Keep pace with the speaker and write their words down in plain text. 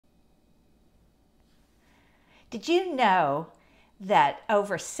Did you know that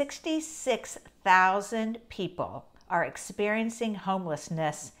over 66,000 people are experiencing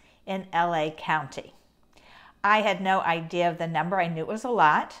homelessness in LA County? I had no idea of the number. I knew it was a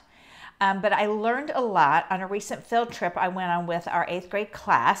lot, but I learned a lot on a recent field trip I went on with our 8th grade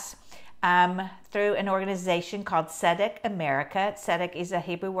class through an organization called Tzedek America. Tzedek is a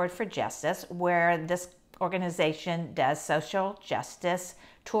Hebrew word for justice, where this organization does social justice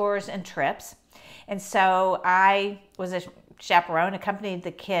tours and trips. And so I was a chaperone, accompanied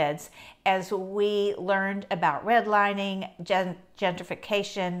the kids as we learned about redlining,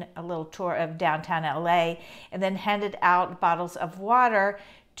 gentrification, a little tour of downtown LA, and then handed out bottles of water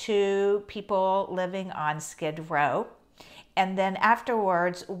to people living on Skid Row. And then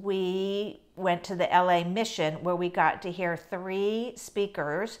afterwards, we went to the LA Mission, where we got to hear 3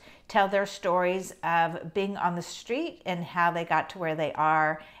 speakers tell their stories of being on the street and how they got to where they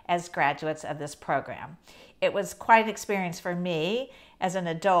are as graduates of this program. It was quite an experience for me as an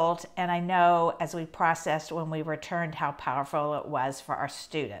adult, and I know as we processed when we returned how powerful it was for our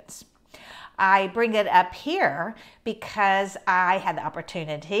students. I bring it up here because I had the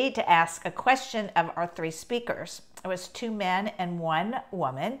opportunity to ask a question of our 3 speakers. It was 2 men and 1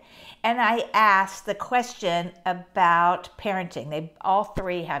 woman, and I asked the question about parenting. They all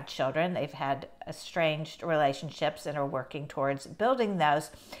 3 have children. They've had estranged relationships and are working towards building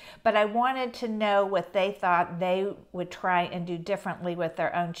those, but I wanted to know what they thought they would try and do differently with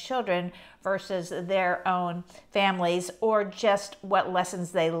their own children versus their own families, or just what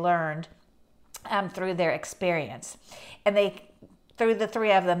lessons they learned through their experience. And through the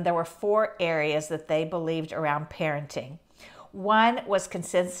 3 of them, there were 4 areas that they believed around parenting. One was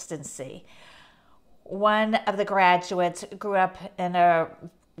consistency. One of the graduates grew up in a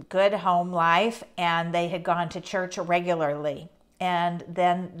good home life, and they had gone to church regularly. And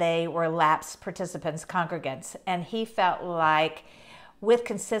then they were lapsed participants, congregants. And he felt like with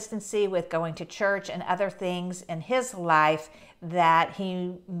consistency, with going to church and other things in his life, that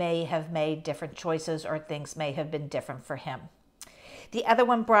he may have made different choices, or things may have been different for him. The other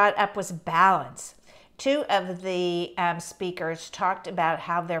one brought up was balance. 2 of the speakers talked about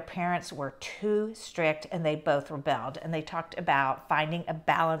how their parents were too strict and they both rebelled. And they talked about finding a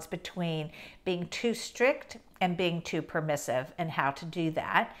balance between being too strict and being too permissive, and how to do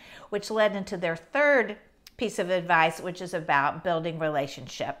that, which led into their 3rd piece of advice, which is about building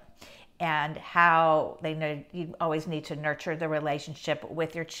relationship, and how they know you always need to nurture the relationship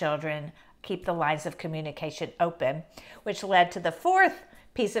with your children, keep the lines of communication open, which led to the 4th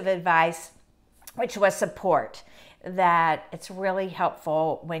piece of advice, which was support. That it's really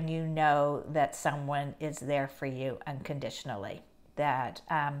helpful when you know that someone is there for you unconditionally, that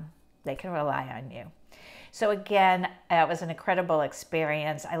they can rely on you. So again, it was an incredible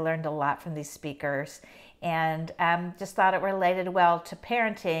experience. I learned a lot from these speakers, and just thought it related well to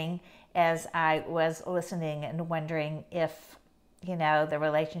parenting as I was listening and wondering if, the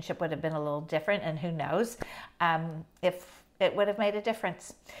relationship would have been a little different, and who knows if it would have made a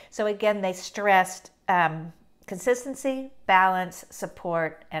difference. So again, they stressed consistency, balance,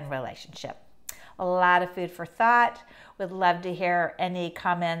 support, and relationship. A lot of food for thought. Would love to hear any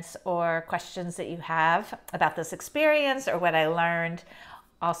comments or questions that you have about this experience or what I learned.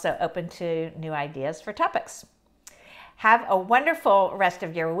 Also open to new ideas for topics. Have a wonderful rest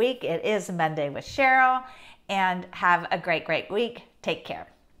of your week. It is Monday with Cheryl, and have a great, great week. Take care.